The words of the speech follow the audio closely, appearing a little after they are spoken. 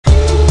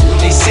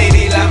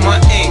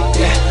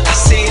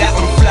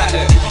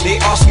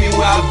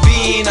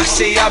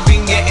say I've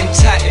been getting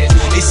tatted.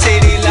 They say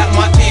they like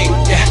my ink,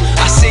 yeah,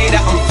 I say that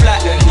I'm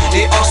flattered.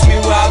 They ask me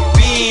where I've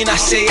been, I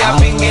say I've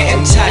been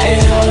getting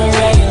tatted. On a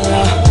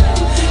regular,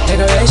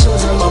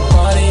 decorations on my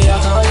body,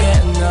 I can't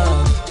get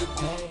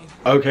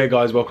enough. Okay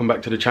guys, welcome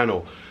back to the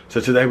channel.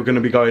 So today we're going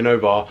to be going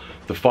over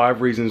the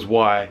 5 reasons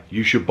why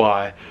you should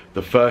buy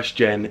the first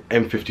gen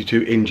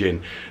N52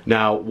 engine.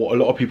 Now what a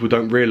lot of people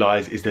don't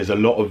realise is there's a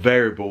lot of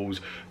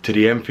variables to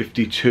the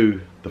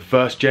N52, the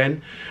first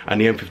gen, and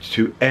the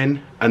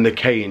N52N and the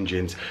K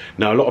engines.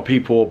 Now a lot of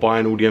people are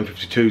buying all the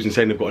N52s and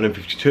saying they've got an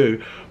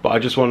N52, but I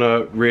just want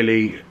to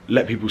really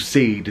let people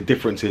see the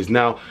differences.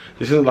 Now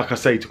this isn't, like I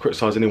say, to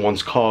criticise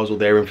anyone's cars or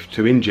their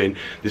N52 engine.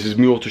 This is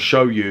more to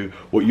show you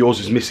what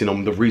yours is missing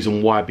on the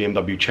reason why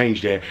BMW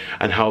changed it,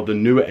 and how the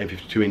newer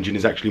N52 engine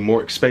is actually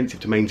more expensive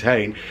to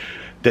maintain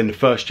than the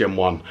first gen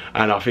one.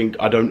 And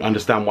I don't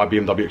understand why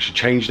BMW actually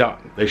changed that.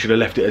 They should have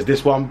left it as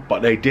this one,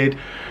 but they did.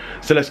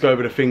 So let's go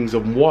over the things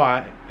of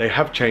why they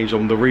have changed,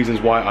 on the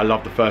reasons why I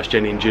love the first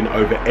gen engine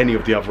over any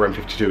of the other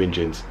N52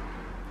 engines.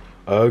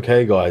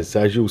 Okay guys,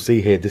 so as you'll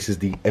see here, this is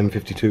the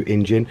N52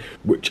 engine,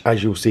 which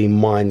as you'll see,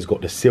 mine's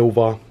got the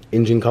silver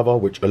engine cover,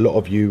 which a lot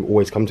of you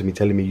always come to me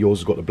telling me yours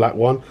has got the black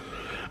one.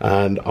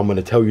 And I'm going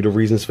to tell you the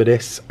reasons for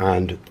this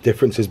and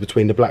differences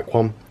between the black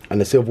one and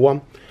the silver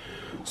one.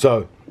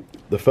 So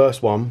the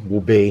first one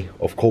will be,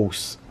 of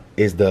course,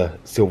 is the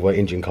silver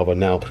engine cover.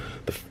 Now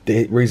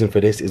the reason for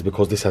this is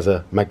because this has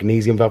a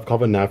magnesium valve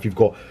cover. Now if you've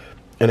got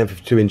an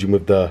N52 engine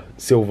with the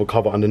silver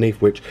cover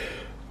underneath, which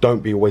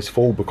don't be always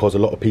fooled, because a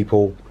lot of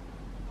people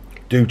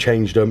do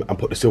change them and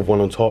put the silver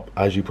one on top,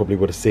 as you probably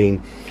would have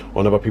seen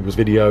on other people's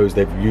videos.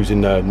 They're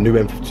using the new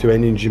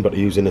N52N engine, but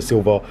they're using a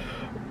silver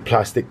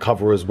plastic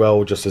cover as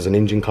well, just as an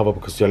engine cover,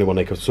 because it's the only one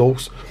they could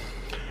source.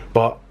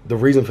 But the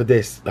reason for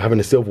this, having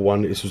a silver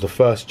one, this was the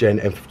first gen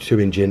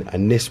N52 engine,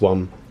 and this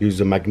one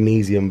uses a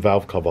magnesium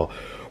valve cover,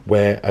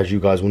 where, as you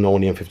guys will know,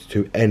 on the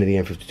N52N and the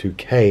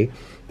N52K,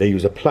 they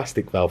use a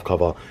plastic valve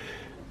cover.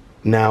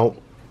 Now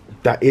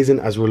that isn't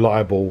as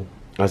reliable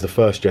as the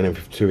first gen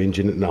N52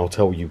 engine, and I'll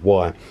tell you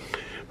why.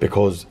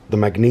 Because the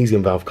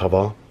magnesium valve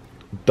cover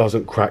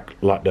doesn't crack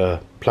like the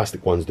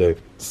plastic ones do.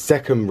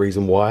 Second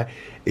reason why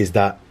is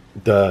that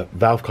the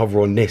valve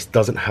cover on this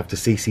doesn't have the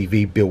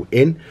CCV built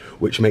in,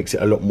 which makes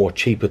it a lot more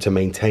cheaper to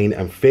maintain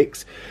and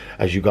fix.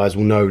 As you guys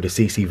will know, the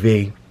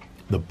CCV,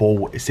 the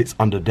ball, it sits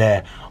under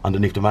there,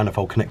 underneath the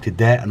manifold, connected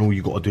there, and all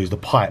you got to do is the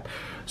pipe.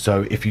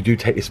 So if you do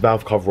take this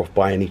valve cover off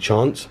by any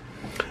chance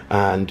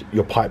and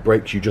your pipe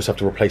breaks, you just have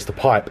to replace the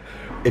pipe.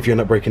 If you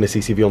end up breaking the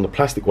CCV on the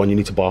plastic one, you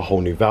need to buy a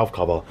whole new valve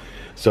cover,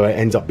 so it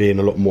ends up being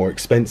a lot more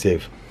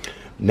expensive.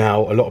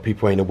 Now a lot of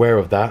people ain't aware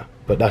of that,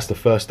 but that's the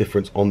first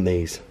difference on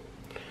these.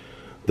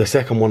 The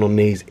second one on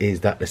these is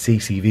that the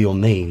CCV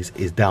on these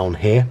is down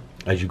here,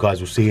 as you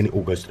guys will see, and it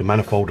all goes to the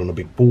manifold on a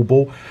big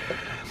ball.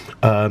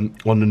 On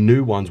the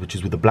new ones, which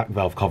is with the black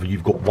valve cover,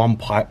 you've got one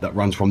pipe that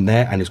runs from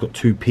there, and it's got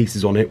 2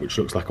 pieces on it, which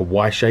looks like a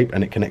Y shape,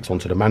 and it connects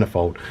onto the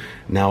manifold.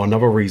 Now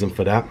another reason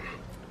for that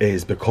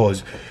is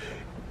because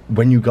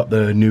when you got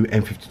the new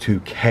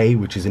N52K,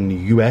 which is in the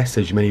US,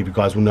 as many of you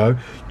guys will know,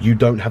 you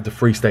don't have the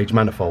 3-stage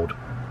manifold.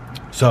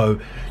 So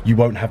you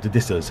won't have the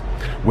dissers,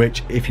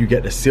 which if you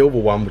get the silver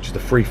one, which is the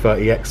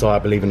 330xi, I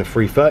believe, and the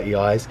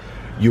 330i's,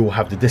 you will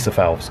have the disser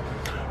valves.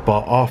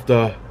 But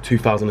after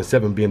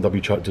 2007,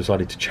 BMW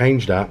decided to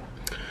change that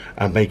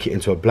and make it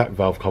into a black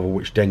valve cover,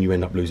 which then you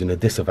end up losing the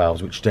disser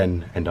valves, which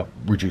then end up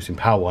reducing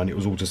power. And it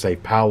was all to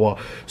save power,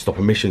 stop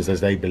emissions, as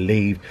they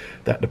believe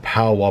that the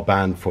power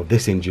band for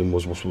this engine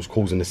was what was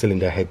causing the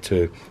cylinder head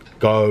to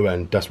go,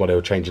 and that's why they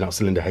were changing out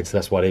cylinder heads. So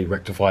that's why they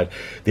rectified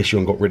the issue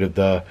and got rid of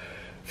the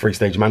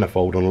 3-stage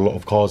manifold on a lot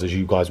of cars. As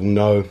you guys will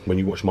know, when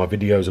you watch my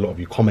videos, a lot of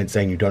you comment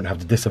saying you don't have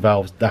the disser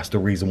valves. That's the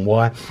reason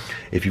why.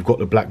 If you've got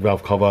the black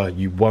valve cover,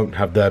 you won't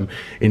have them.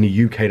 In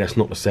the UK, that's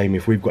not the same.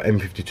 If we've got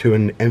N52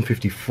 and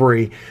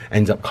N53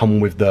 ends up coming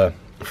with the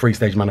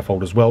 3-stage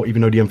manifold as well,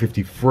 even though the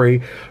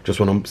N53, just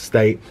want to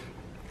state,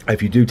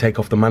 if you do take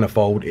off the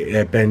manifold,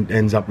 it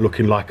ends up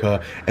looking like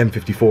a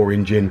N54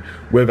 engine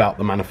without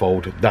the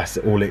manifold. That's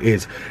all it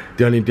is.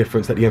 The only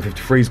difference that the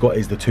N53's got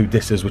is the 2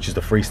 dissers, which is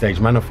the 3-stage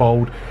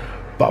manifold.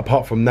 But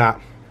apart from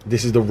that,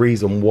 this is the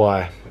reason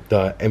why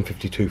the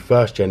N52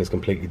 first gen is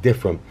completely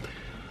different.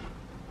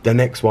 The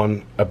next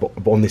one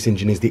on this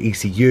engine is the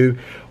ECU.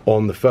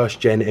 On the first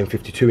gen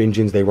N52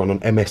 engines, they run on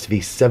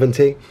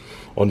MSV70.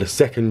 On the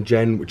second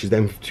gen, which is the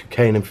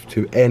N52K and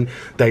N52N,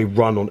 they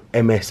run on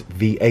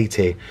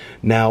MSV80.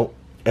 Now,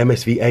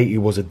 MSV80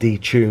 was a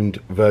detuned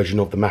version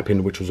of the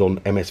mapping, which was on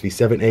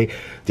MSV70.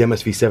 The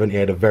MSV70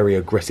 had a very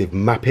aggressive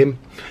mapping,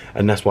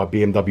 and that's why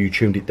BMW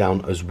tuned it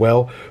down as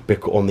well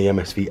on the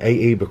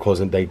MSV80, because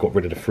they got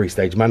rid of the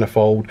 3-stage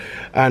manifold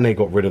and they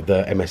got rid of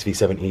the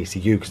MSV70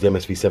 ECU, because the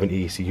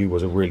MSV70 ECU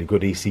was a really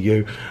good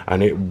ECU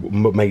and it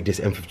made this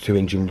N52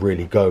 engine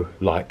really go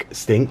like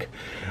stink,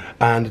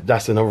 and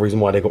that's another reason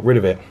why they got rid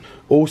of it.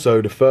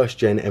 Also, the first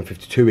gen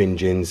N52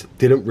 engines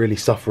didn't really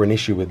suffer an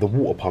issue with the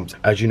water pumps.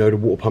 As you know, the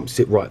water pumps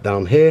sit right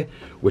down here,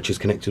 which is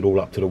connected all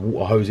up to the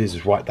water hoses.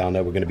 It's right down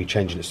there. We're going to be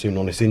changing it soon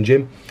on this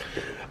engine.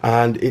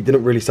 and it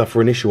didn't really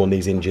suffer an issue on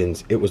these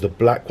engines. It was the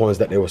black ones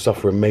that they were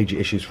suffering major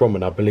issues from,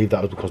 and I believe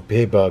that was because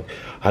Peerberg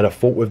had a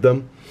fault with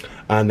them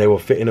and they were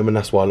fitting them, and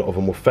that's why a lot of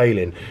them were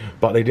failing.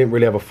 But they didn't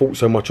really have a fault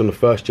so much on the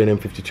first gen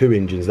N52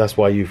 engines. That's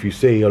why if you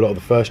see a lot of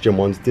the first gen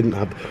ones don't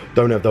have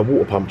their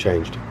water pump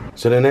changed.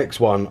 So the next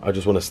one I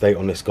just want to state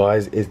on this,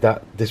 guys, is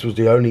that this was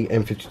the only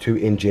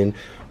N52 engine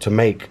to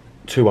make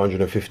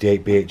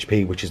 258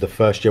 bhp, which is the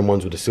first gen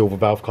ones with the silver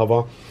valve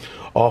cover.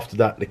 After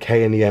that, the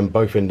K and the M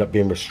both ended up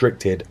being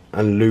restricted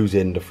and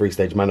losing the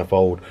 3-stage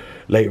manifold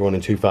later on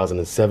in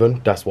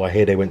 2007. That's why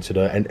here they went to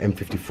the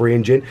N53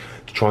 engine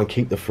to try and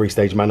keep the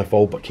 3-stage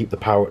manifold but keep the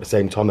power at the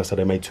same time. That's how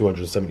they made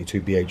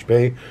 272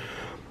 bhp.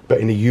 But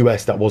in the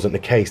US, that wasn't the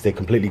case. They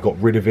completely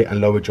got rid of it and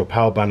lowered your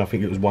power band. I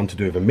think it was 1 to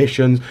do with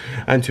emissions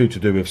and 2 to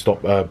do with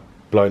stop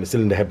blowing the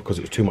cylinder head because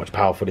it was too much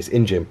power for this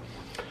engine.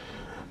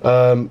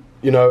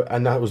 You know,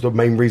 and that was the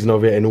main reason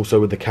of it. And also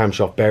with the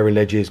camshaft bearing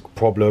ledges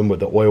problem, where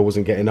the oil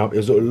wasn't getting up, it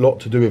was a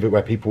lot to do with it,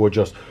 where people were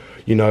just,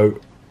 you know,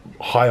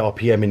 high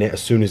RPM in it as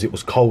soon as it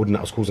was cold, and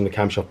that was causing the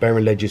camshaft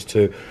bearing ledges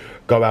to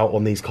go out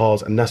on these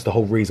cars. And that's the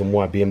whole reason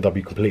why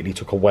BMW completely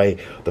took away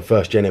the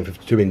first gen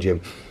N52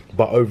 engine.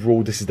 But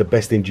overall, this is the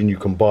best engine you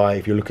can buy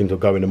if you're looking to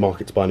go in the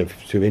market to buy an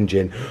N52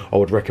 engine. I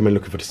would recommend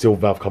looking for the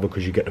silver valve cover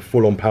because you get the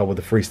full-on power with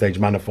the 3-stage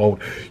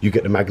manifold. You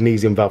get the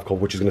magnesium valve cover,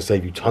 which is going to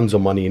save you tons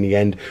of money in the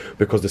end,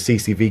 because the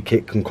CCV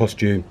kit can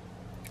cost you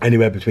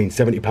anywhere between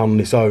 £70 on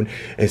its own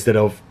instead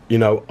of, you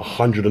know,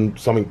 100 and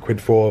something quid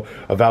for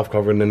a valve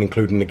cover, and then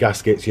including the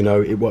gaskets. You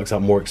know, it works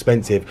out more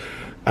expensive.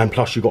 And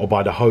plus you've got to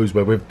buy the hose,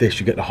 where with this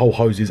you get the whole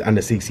hoses and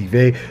the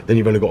CCV, then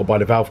you've only got to buy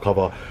the valve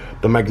cover.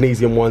 The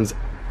magnesium ones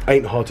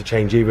ain't hard to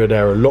change either.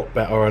 They're a lot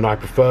better and I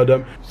prefer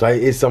them. So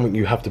it is something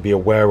you have to be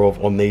aware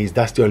of on these.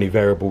 That's the only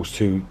variables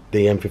to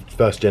the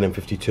first gen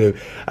N52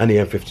 and the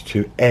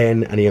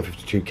N52N and the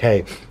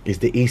N52K is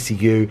the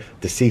ECU,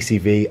 the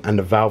CCV and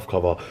the valve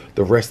cover.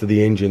 The rest of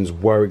the engines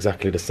were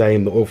exactly the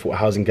same. The oil filter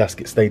housing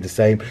gasket stayed the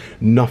same.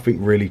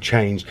 Nothing really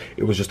changed.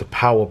 It was just a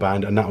power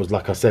band, and that was,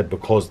 like I said,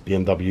 because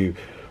BMW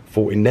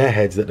thought in their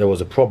heads that there was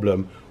a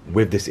problem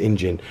with this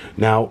engine.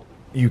 Now,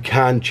 you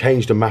can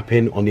change the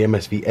mapping on the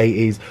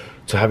MSV80s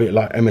to have it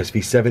like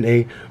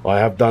MSV70. I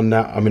have done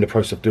that. I'm in the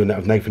process of doing that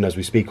with Nathan as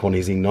we speak on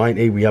his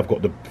E90. We have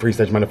got the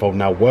 3-stage manifold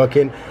now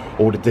working.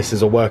 All the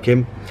discs are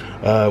working.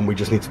 We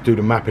just need to do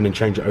the mapping and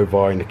change it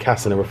over in the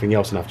CAS and everything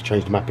else, and have to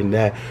change the mapping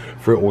there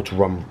for it all to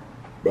run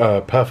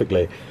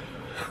perfectly.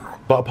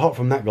 But apart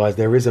from that, guys,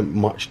 there isn't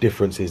much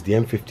differences. The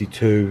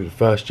N52, the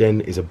first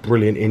gen, is a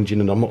brilliant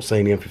engine, and I'm not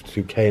saying the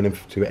N52K and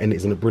N52N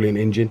isn't a brilliant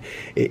engine.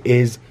 It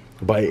is,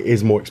 but it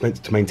is more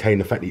expensive to maintain.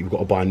 The fact that you've got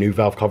to buy a new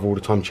valve cover all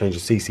the time, change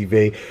the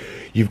CCV,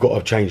 you've got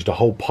to change the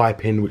whole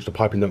piping, which the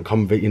piping don't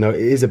come with it. You know, it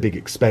is a big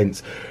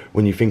expense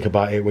when you think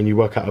about it. When you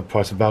work out the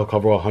price of valve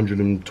cover,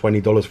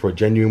 $120 for a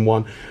genuine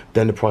one,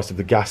 then the price of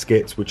the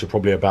gaskets, which are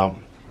probably about,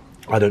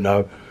 I don't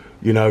know,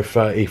 you know,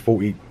 30,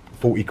 40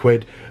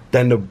 quid.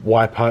 Then the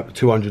Y pipe,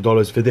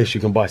 $200 for this. You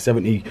can buy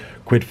 70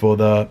 quid for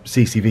the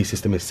CCV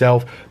system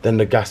itself. Then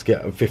the gasket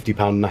of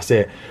 £50, and that's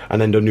it.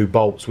 And then the new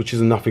bolts, which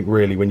is nothing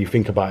really when you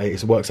think about it.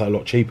 It works out a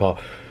lot cheaper.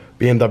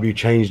 BMW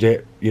changed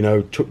it, you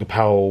know, took the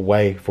power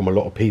away from a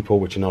lot of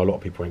people, which I know a lot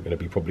of people ain't going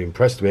to be probably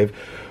impressed with.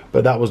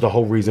 But that was the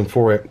whole reason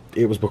for it.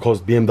 It was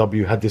because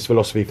BMW had this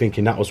philosophy,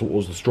 thinking that was what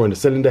was destroying the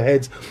cylinder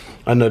heads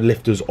and the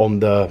lifters on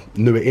the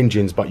newer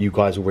engines. But you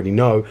guys already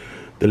know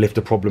the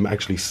lifter problem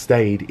actually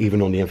stayed even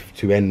on the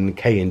N52N and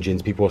K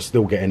engines. People are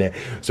still getting it,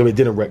 so it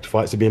didn't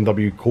rectify it. So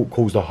BMW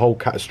caused a whole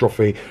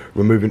catastrophe,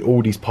 removing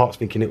all these parts,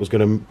 thinking it was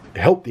going to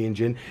help the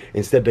engine.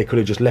 Instead, they could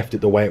have just left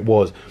it the way it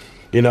was.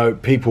 You know,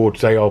 people would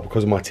say, oh,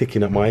 because of my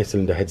ticking that my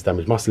cylinder head's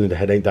damaged. My cylinder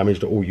head ain't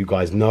damaged at all. You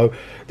guys know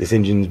this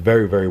engine's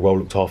very, very well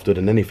looked after,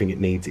 and anything it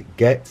needs, it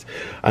gets.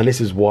 And this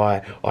is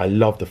why I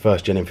love the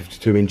first gen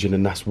N52 engine,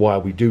 and that's why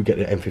we do get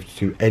the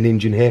N52N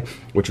engine here,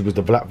 which was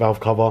the black valve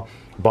cover.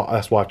 But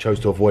that's why I chose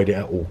to avoid it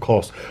at all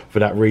costs. For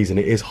that reason,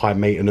 it is high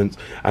maintenance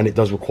and it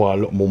does require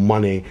a lot more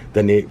money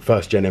than the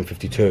first gen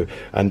N52.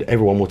 And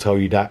everyone will tell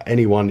you that.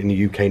 Anyone in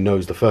the UK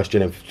knows the first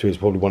gen N52 is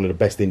probably one of the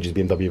best engines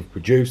BMW have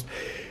produced.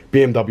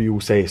 BMW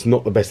will say it's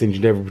not the best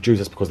engine they ever produced.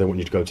 That's because they want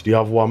you to go to the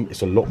other one.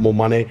 It's a lot more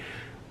money,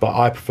 but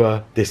I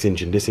prefer this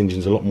engine. This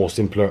engine's a lot more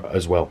simpler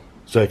as well.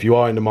 So if you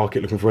are in the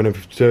market looking for an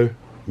N52,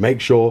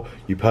 make sure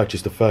you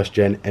purchase the first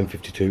gen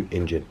N52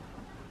 engine.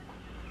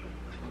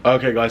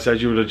 Okay guys, so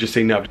as you would have just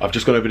seen now, I've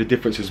just gone over the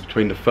differences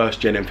between the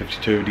first gen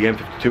N52, the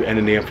N52N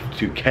and the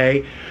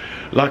N52K.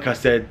 Like I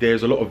said,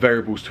 there's a lot of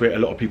variables to it. A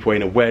lot of people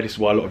ain't aware. This is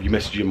why a lot of you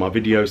message in my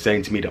videos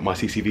saying to me that my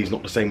CCV is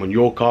not the same on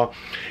your car.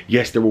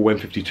 Yes, they're all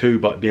N52,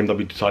 but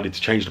BMW decided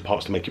to change the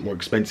parts to make it more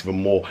expensive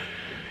and more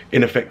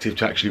ineffective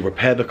to actually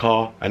repair the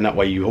car, and that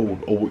way you're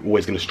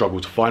always going to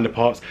struggle to find the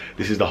parts.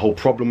 This is the whole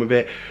problem with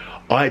it.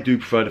 I do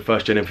prefer the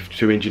first gen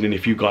N52 engine, and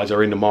if you guys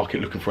are in the market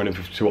looking for an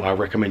N52, I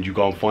recommend you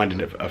go and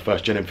find a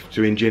first gen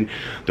N52 engine.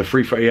 The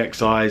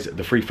 330Xis,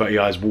 the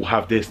 330Is will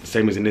have this, the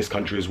same as in this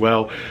country as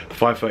well. The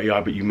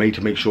 530i, but you need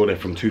to make sure they're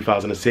from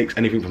 2006.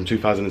 Anything from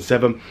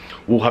 2007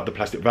 will have the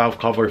plastic valve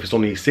cover. If it's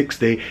on the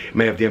E60, it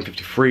may have the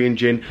N53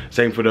 engine.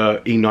 Same for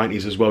the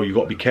E90s as well. You've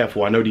got to be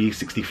careful. I know the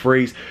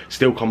E63s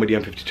still come with the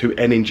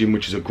N52N engine,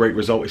 which is a great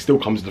result. It still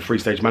comes with the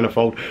 3-stage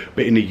manifold,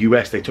 but in the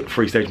US they took the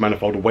 3-stage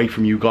manifold away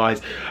from you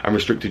guys and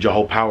restricted your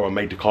whole power and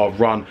made the car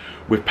run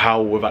with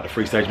power without the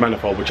 3-stage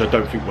manifold, which I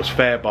don't think was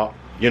fair, but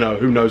you know,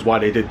 who knows why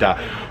they did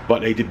that, but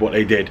they did what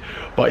they did.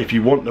 But if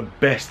you want the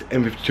best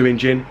N52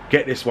 engine,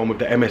 get this one with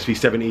the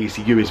MSV70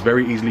 ECU. It's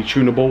very easily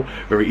tunable,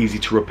 very easy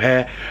to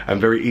repair, and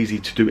very easy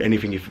to do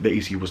anything if the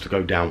ECU was to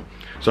go down.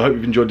 So I hope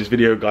you've enjoyed this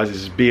video, guys.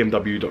 This is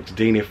BMW Dr.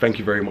 Dean here. Thank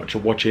you very much for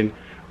watching,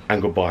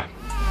 and goodbye.